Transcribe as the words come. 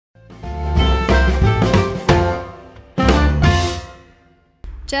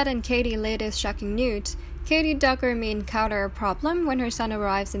Jed and Katey latest shocking news. Katey Duggar may encounter a problem when her son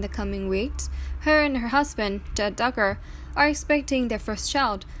arrives in the coming weeks. Her and her husband, Jed Duggar, are expecting their first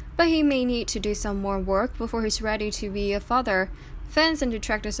child, but he may need to do some more work before he's ready to be a father. Fans and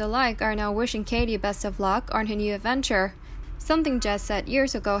detractors alike are now wishing Katey best of luck on her new adventure. Something Jed said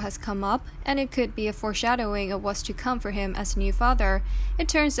years ago has come up, and it could be a foreshadowing of what's to come for him as a new father. It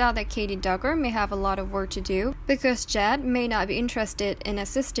turns out that Katey Duggar may have a lot of work to do, because Jed may not be interested in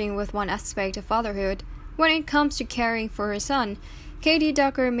assisting with one aspect of fatherhood. When it comes to caring for her son, Katey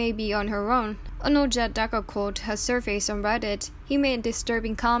Duggar may be on her own. An old Jed Duggar quote has surfaced on Reddit. He made a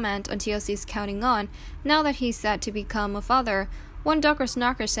disturbing comment on TLC's Counting On, now that he's set to become a father. One Duggar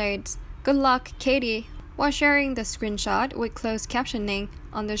snocker said, "Good luck, Katey." While sharing the screenshot with closed captioning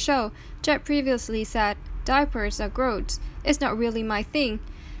on the show, Jed previously said, "Diapers are gross. It's not really my thing."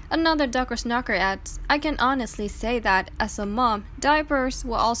 Another Duggar snocker adds, "I can honestly say that, as a mom, diapers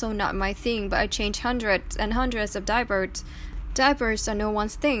were also not my thing, but I changed hundreds and hundreds of diapers. Diapers are no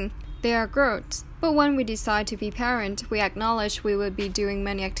one's thing. They are gross. But when we decide to be parents, we acknowledge we will be doing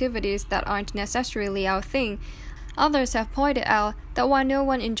many activities that aren't necessarily our thing." Others have pointed out that while no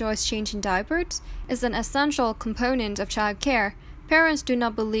one enjoys changing diapers, it's an essential component of childcare. Parents do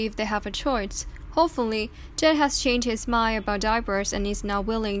not believe they have a choice. Hopefully, Jed has changed his mind about diapers and is now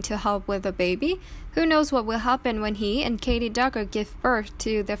willing to help with the baby. Who knows what will happen when he and Katey Duggar give birth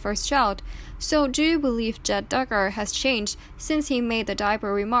to their first child. So do you believe Jed Duggar has changed since he made the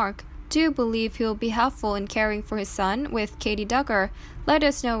diaper remark? Do you believe he'll be helpful in caring for his son with Katey Duggar? Let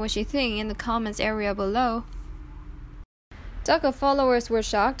us know what you think in the comments area below. Duggar followers were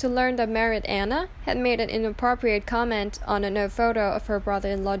shocked to learn that married Anna had made an inappropriate comment on an old photo of her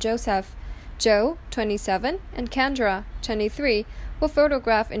brother-in-law Joseph. Joe, 27, and Kendra, 23, were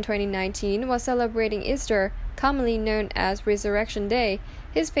photographed in 2019 while celebrating Easter, commonly known as Resurrection Day.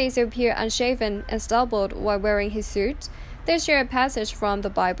 His face appeared unshaven and stubbled while wearing his suit. They share a passage from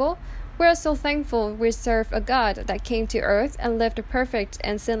the Bible. "We are so thankful we serve a God that came to earth and lived a perfect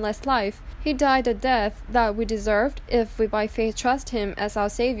and sinless life. He died the death that we deserved if we by faith trust Him as our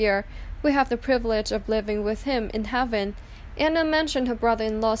Savior. We have the privilege of living with Him in heaven." Anna mentioned her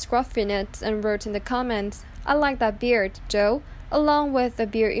brother-in-law's gruffiness and wrote in the comments, "I like that beard, Joe," along with the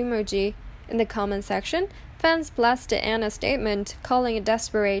beard emoji. In the comment section, fans blasted Anna's statement, calling it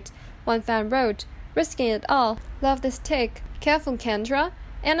desperate. One fan wrote, "Risking it all. Love this take. Careful, Kendra.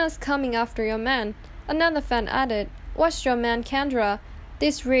 Anna's coming after your man." Another fan added, "Watch your man, Kendra."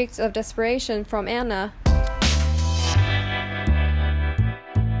 This reeks of desperation from Anna.